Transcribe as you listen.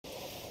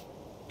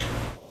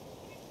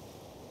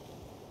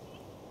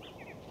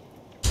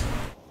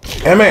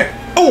Damn it.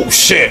 Oh,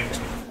 shit.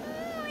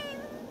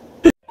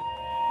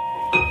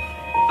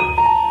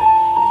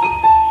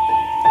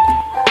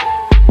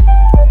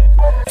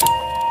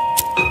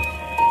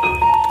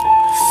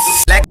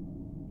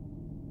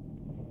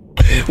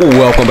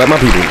 Welcome back, my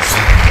peoples.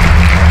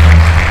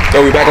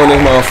 Yo, we back on this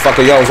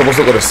motherfucker. Yo, I'm supposed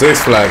to go to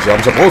Six Flags, yo.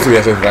 I'm supposed to be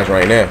at Six Flags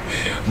right now.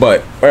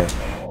 But,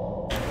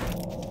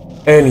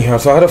 anyhow,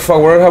 so how the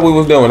fuck, what the hell we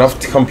was doing? I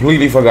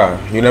completely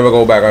forgot. You never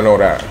go back, I know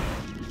that.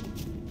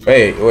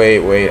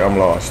 Wait, I'm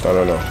lost. I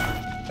don't know.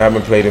 I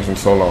haven't played this in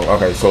so long.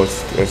 Okay, so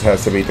it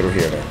has to be through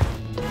here then.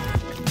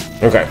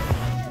 Okay.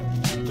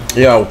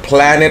 Yo,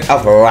 Planet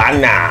of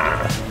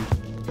Lana.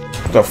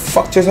 What the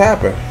fuck just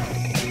happened?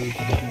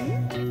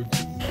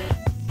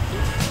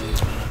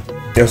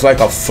 It's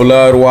like a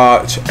flood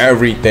watch,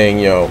 everything,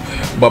 yo.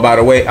 But by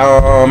the way,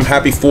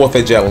 happy 4th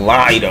of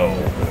July, though.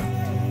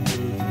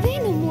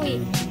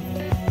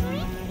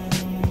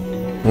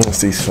 Let's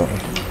see something.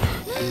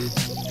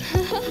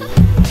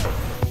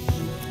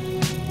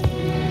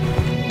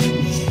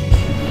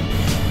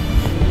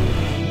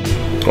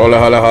 Hold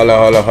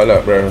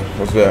up, bro.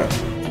 What's that?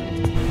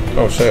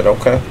 Oh shit,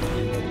 okay.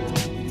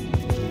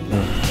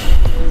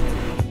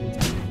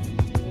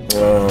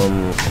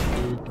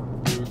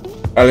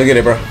 Alright, let's get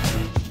it, bro.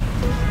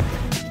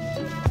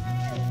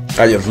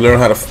 I just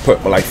learned how to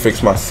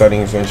fix my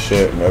settings and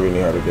shit. Never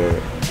knew how to do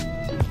it.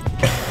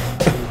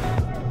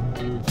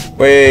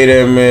 Wait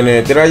a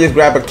minute. Did I just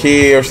grab a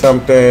key or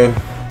something?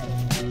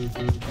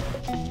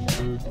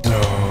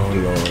 Oh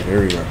Lord,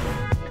 here we go.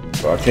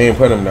 So I can't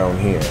put them down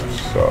here.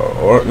 So,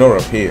 or no,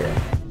 up here.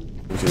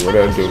 Let's see what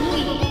I do.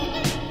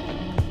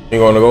 You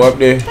gonna go up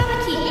there?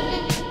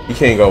 You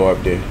can't go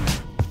up there.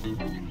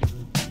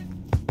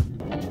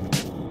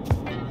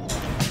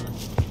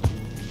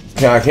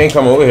 I can't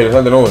come over here. There's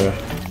nothing over here.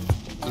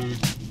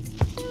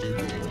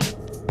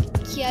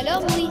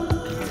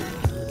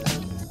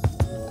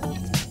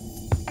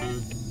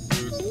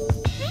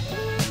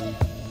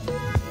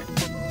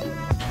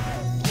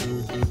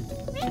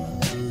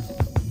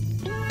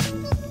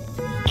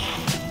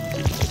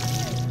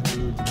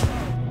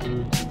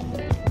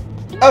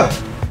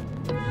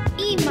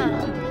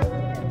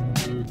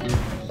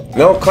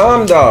 No,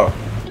 calm down.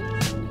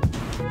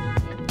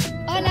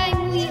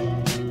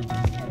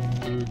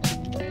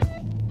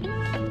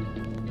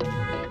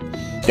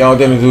 Y'all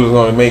didn't do was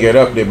gonna make it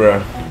up there,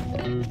 bro.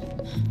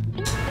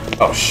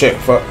 Oh shit,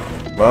 fuck.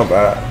 My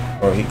bad.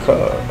 Oh, he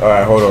cut.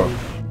 Alright, hold on.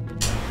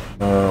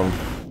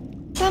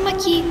 Toma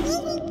aqui.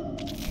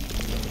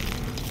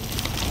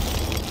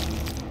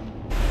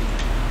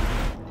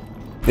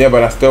 Yeah,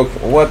 but I still.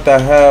 What the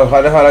hell?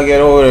 How the hell I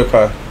get over there,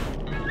 car?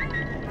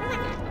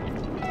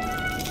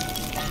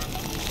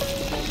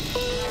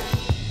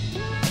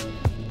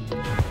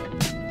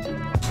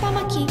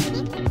 Toma aqui.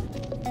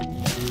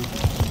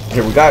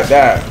 Okay, we got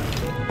that.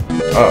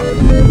 Oh.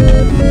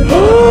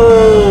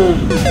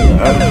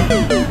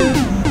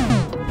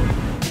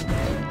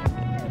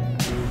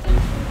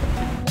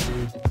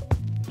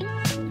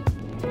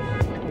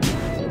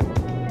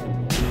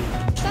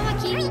 Toma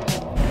aqui.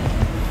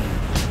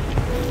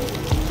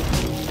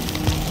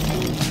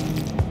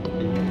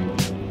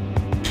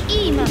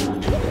 Ima.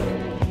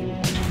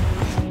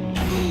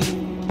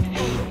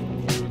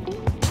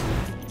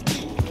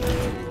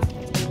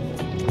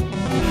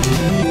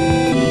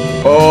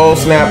 Oh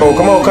snap! Oh,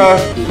 come on, car.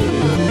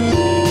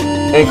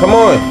 Hey, come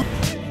on.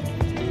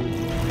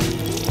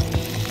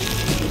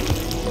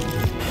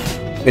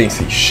 Can't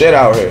see shit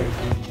out here.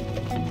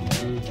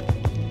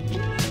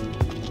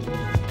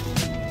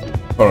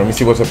 Hold on, let me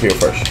see what's up here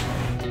first.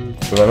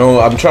 Cause I know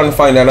I'm trying to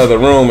find that other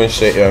room and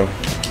shit, yo.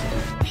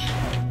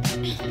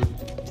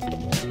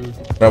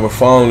 Never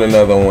found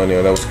another one,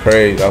 yo. That was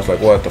crazy. I was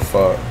like, what the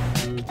fuck?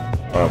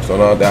 So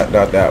not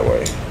that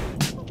way.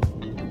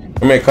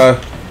 Come here, car.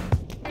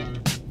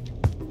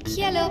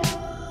 Hello.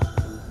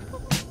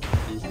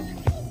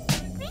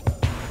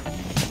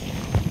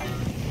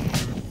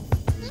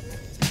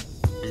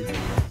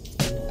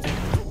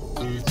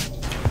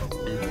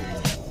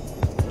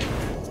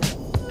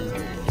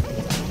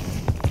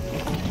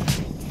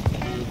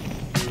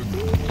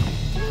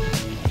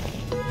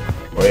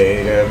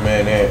 Wait a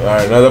minute.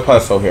 Alright, another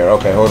puzzle here.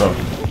 Okay, hold on.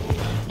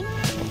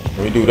 Let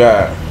me do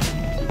that.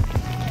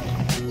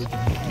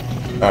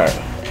 Alright.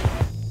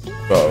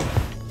 Go.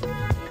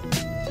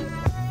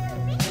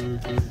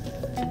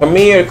 Come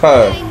here,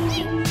 cuz.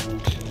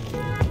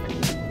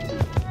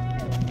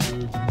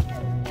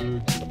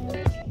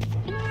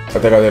 I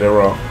think I did it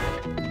wrong.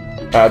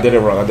 I did it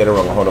wrong.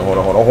 Hold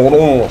on.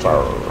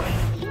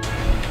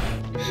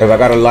 Cause I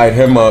gotta light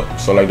him up,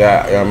 so like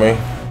that, you know what I mean?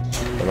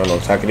 I don't know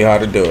exactly how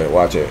to do it.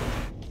 Watch it.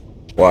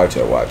 Watch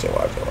it. I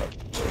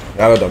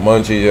got the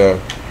munchies, yo.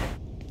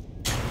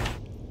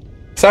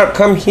 Sir,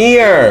 come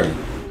here.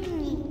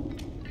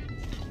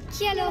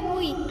 Hello,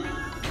 muy.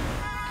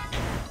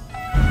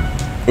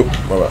 Oop,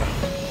 my bad.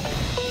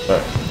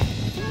 Alright.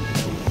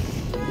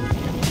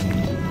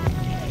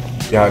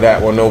 Yeah,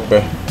 that one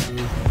open.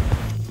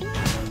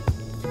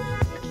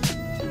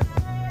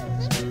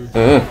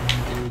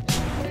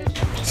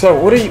 So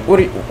what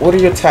are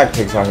your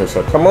tactics out here,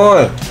 sir? Come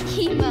on.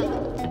 Hima.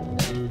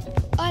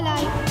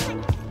 Olay.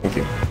 Thank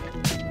you.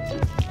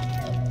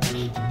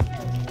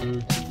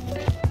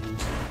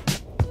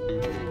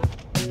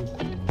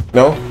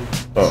 No?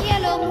 Oh.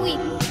 Cielo muy.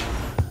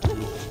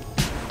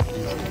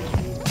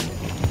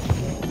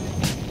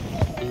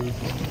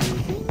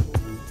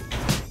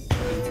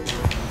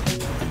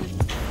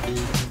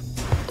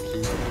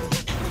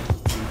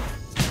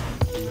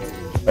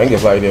 I think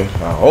it's like this.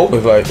 I hope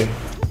it's like this.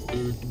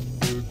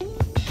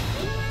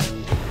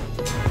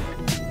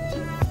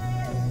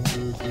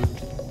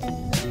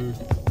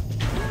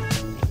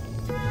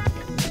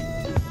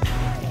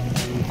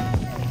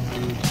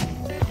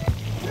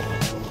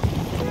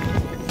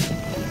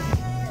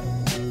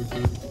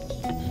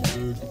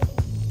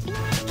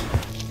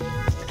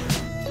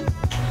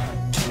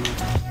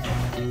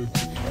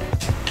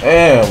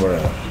 Damn, bro.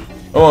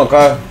 Come on,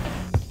 Kyle.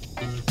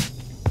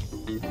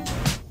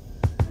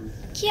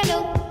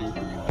 Cielo.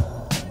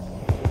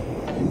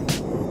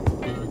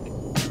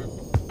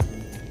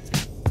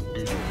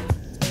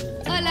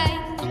 Olay.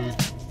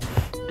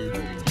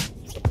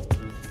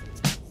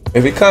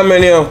 If he come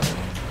in here,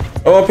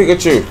 I want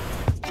Pikachu.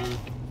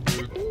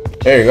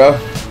 There you go.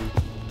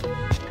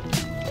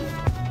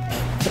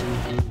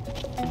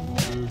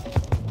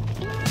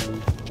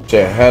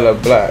 Shit, hella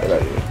black.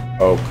 Like,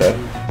 okay.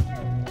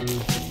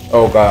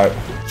 Oh God.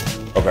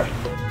 Okay.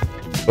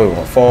 We're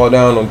gonna fall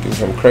down and do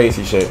some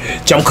crazy shit.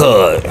 Jump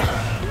cut.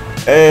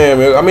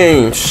 Damn, I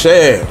mean,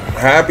 shit.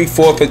 Happy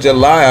 4th of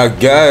July, I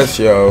guess,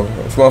 yo.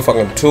 It's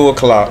motherfucking 2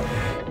 o'clock.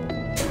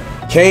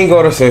 Can't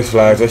go to Six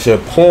Flags. That shit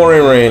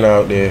pouring rain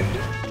out there.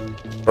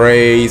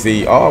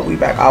 Crazy. Oh, we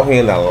back out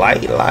here in the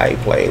light,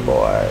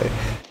 Playboy.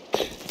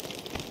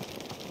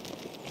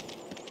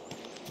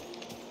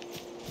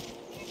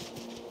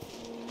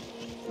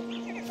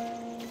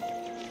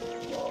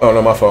 Oh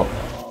no, my fault.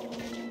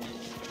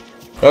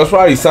 That's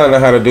probably something I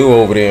had to do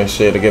over there and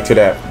shit to get to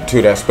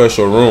that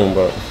special room,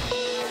 but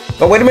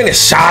oh wait a minute,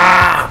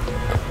 shop.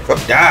 Fuck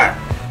that.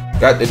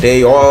 Got the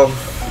day off.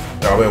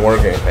 I've been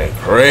working like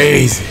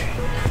crazy.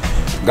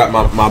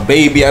 Got my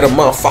baby at a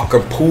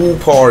motherfucking pool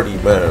party,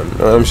 man. You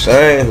know what I'm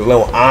saying? His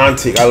little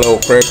auntie, got a little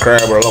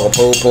crab or a little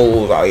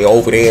poo-poo. He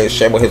over there and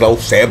shit with his little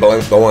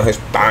siblings doing his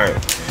thing.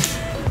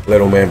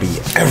 Little man be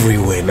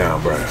everywhere now,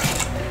 bro.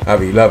 I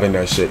be loving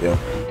that shit, yo.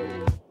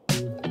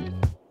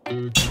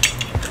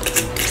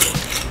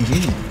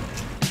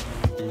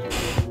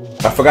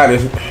 I forgot it.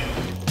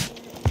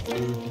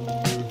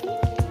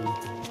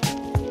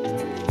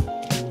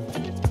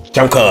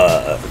 Jump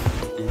cut.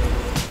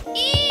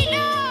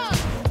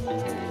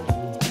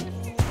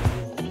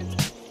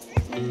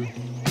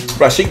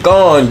 Bro, she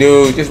gone,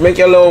 dude. Just make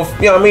your little,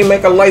 you know what I mean?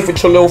 Make a life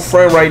with your little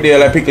friend right there,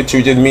 like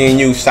Pikachu. Just me and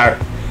you, sir.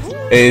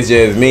 It's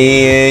just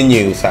me and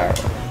you, sir.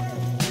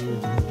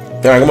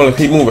 Alright, come on, let's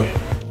keep moving.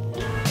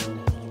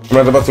 I'm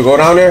not about to go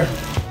down there.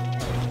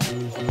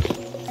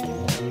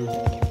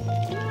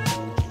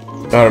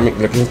 Alright,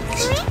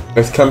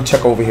 let's come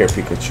check over here,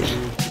 Pikachu.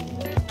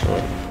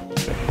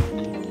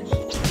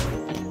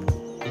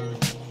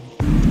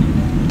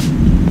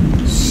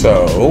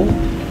 So oh.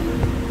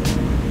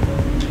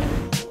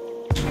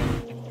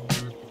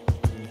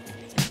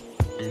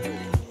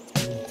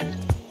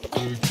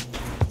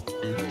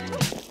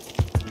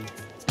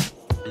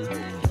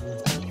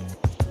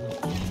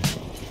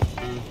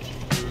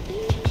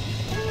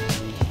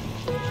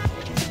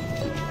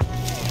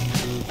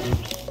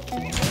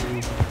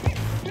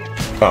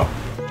 Hold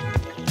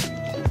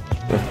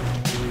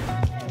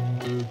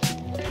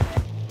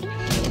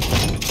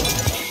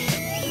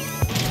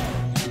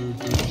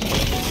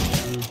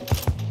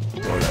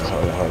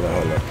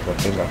on. I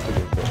think I have to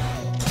do this.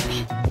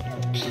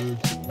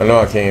 I know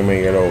I can't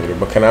make it over there,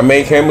 but can I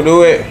make him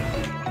do it?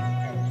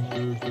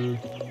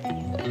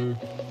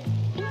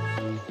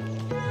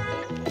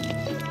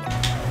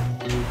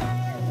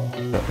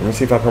 Let me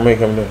see if I can make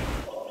him do it.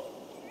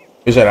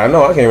 He said, I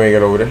know I can't make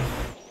it over there.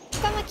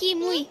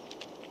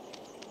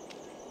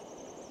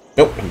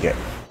 Nope, he can't.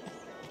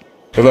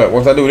 So look,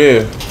 once I do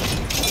this,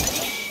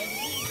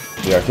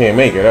 yeah, I can't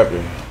make it up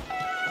there.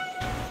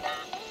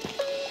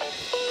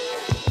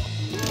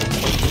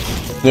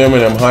 Yeah, I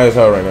mean, I'm high as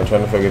hell right now,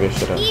 trying to figure this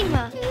shit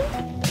out.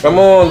 Come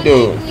on,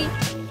 dude.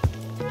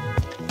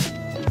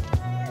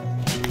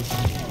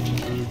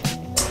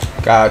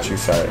 Got you,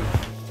 sorry.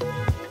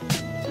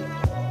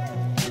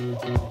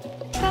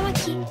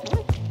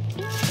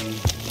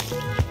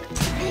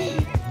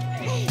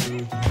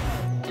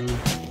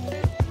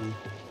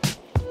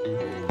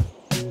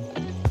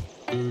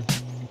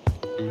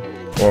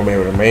 Won't be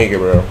able to make it,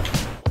 bro.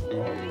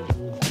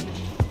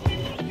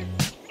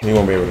 He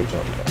won't be able to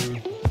jump that.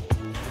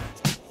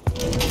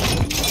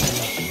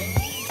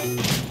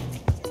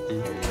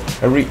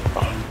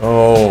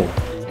 Oh.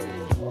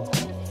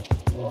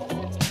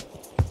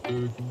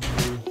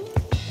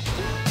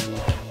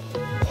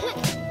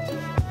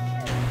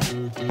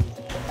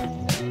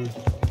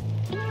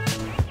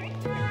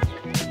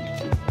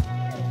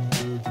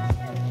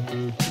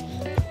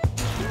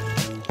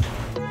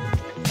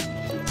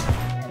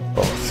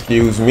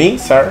 Excuse me,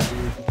 sir.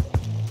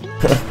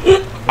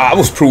 I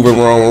was proven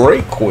wrong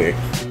right quick.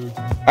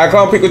 I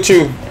call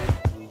Pikachu.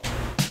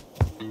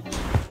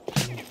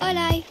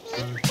 Hola.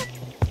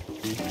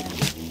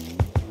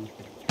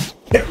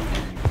 Yeah.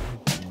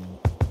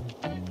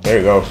 There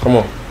you go. Come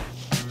on.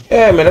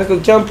 Yeah, man, that's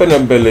the jumping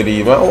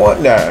ability, man. I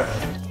want that.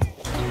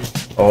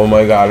 Oh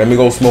my god, let me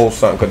go smoke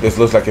something, because this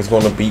looks like it's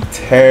going to be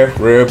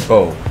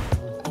terrible.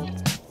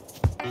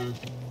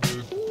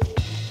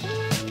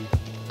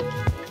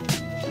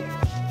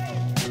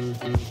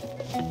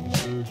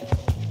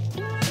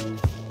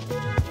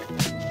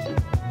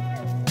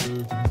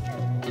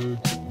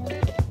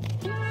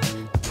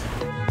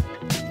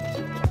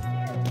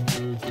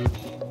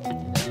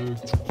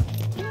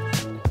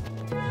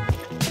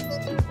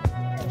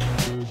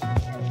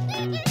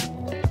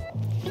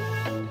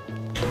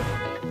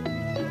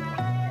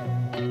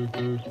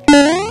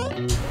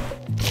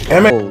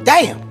 Damn it.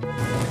 Damn!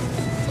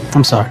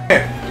 I'm sorry.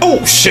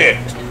 Oh shit!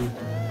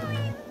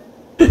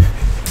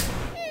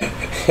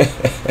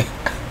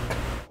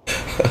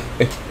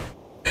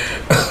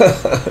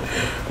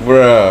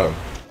 Bruh.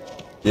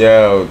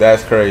 Yo,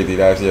 that's crazy.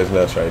 That's just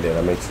nuts right there.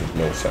 That makes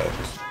no sense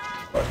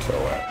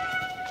whatsoever.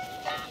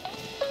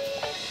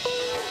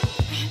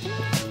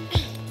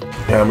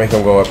 Yeah, I'll make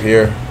him go up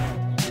here.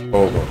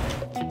 Over.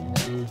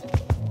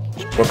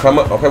 We'll come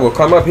up. Okay, we'll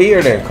come up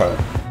here then, cuz.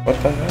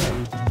 What the hell?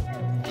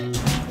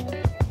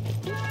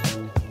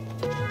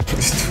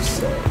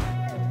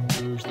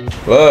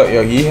 Look,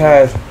 yo, he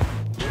has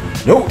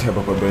no type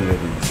of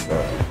abilities.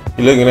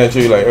 He looking at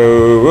you like,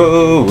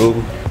 oh,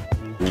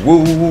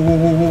 woo,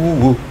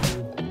 woo.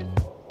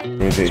 Let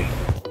me see.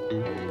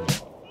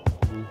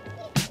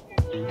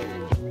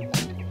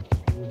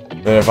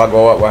 Then if I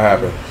go up, what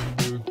happens?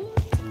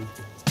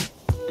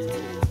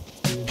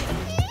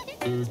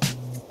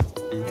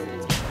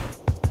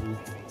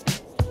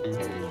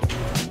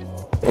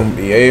 Won't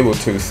be able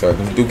to, son.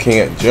 This dude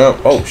can't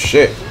jump. Oh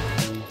shit.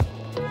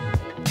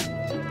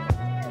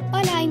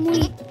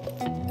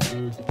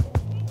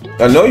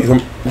 I know you can.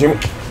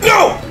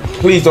 No!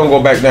 Please don't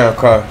go back down,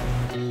 car.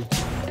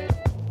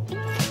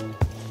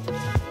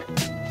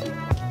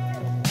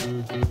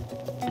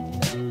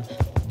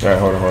 Alright,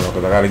 hold on,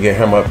 because I gotta get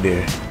him up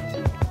there.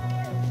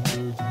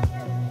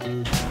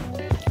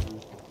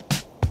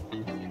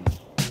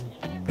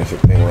 There's a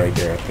thing right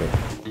there, I think.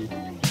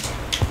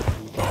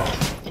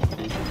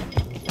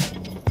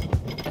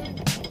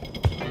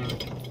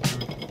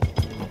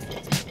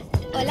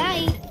 Hola.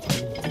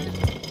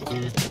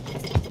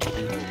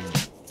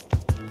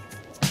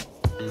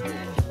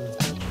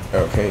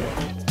 Okay.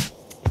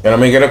 Can I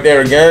make it up there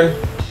again?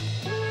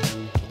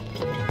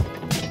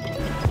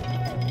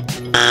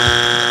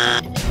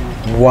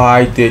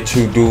 Why did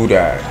you do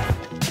that?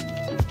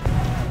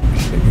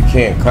 You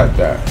can't cut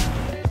that.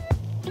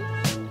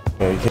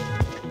 No, you can't.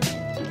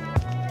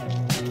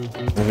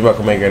 Let's see if I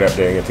can make it up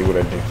there and see what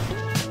I do.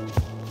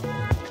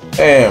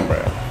 Damn,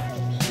 bro.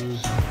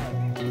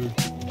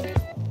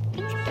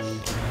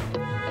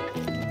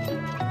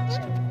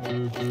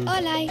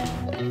 Hola.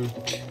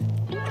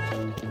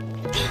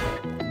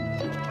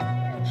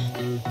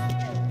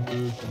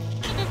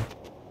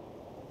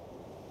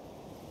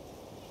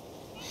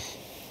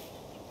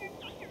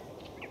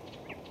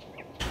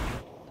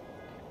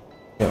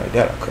 Yeah, like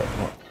that, okay.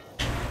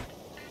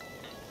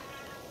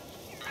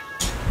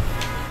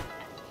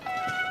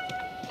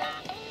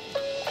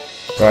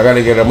 So I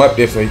gotta get him up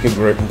there so he can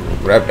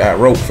grab that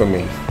rope for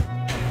me.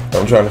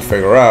 I'm trying to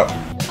figure out.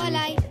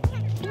 Hola.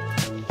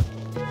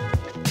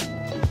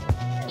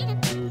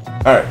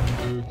 Alright.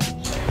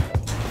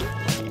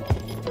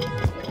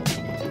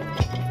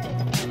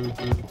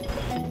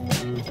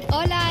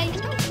 Hola.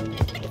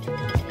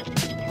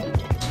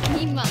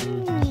 Mima.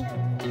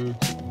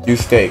 You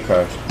stay,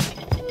 cuz.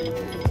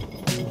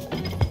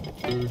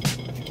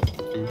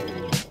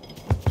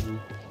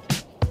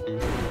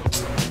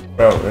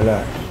 Bro,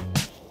 relax.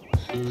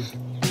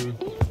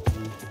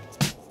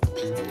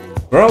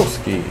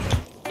 Broski.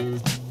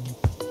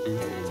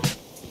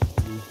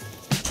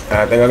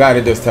 I think I got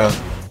it this time. I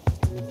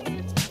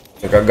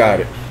think I got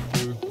it.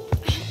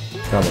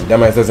 Come on,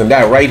 dumbass doesn't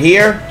die right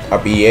here.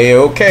 I'll be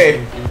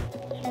A-okay.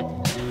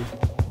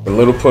 A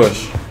little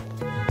push.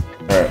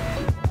 Alright.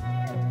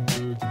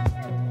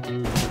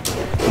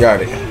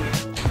 Got it.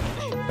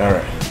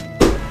 Alright.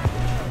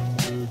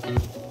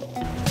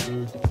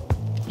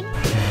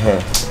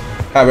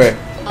 Hi, babe.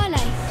 Hola.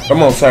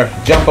 Come on, sir.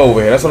 Jump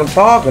over here. That's what I'm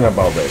talking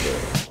about, baby.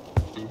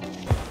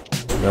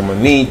 And I'm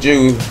gonna need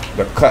you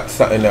to cut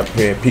something up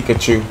here,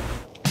 Pikachu.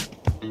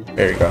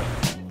 There you go.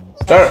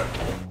 Sir.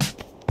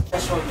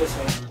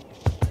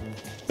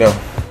 No.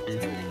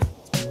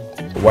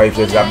 The wife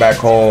just got back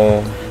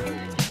home.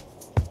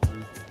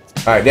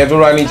 Alright, that's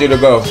where I need you to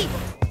go.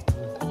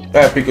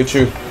 Yeah,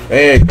 Pikachu.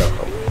 There you go.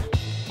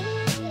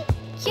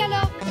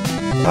 Hello.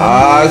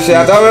 Ah, shit.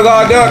 I thought we were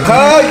gonna do it.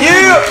 Cut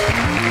you!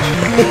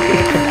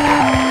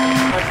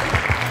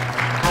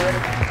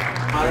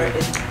 Otter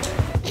is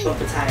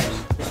bumper tires.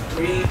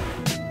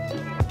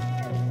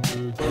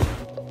 There's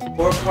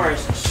 4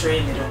 cars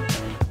straight in the middle.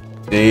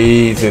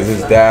 Jesus,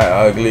 is that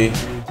ugly?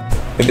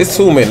 Is this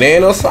 2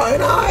 minutes or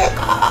something?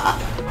 I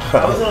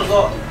was gonna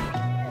go.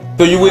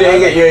 So you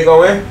ain't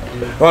going?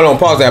 Hold on,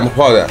 pause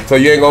that. So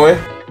you ain't going?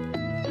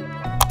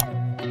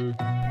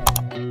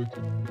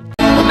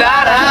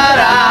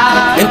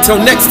 Until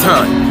next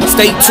time,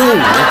 stay tuned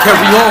and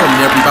carry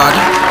on,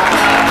 everybody.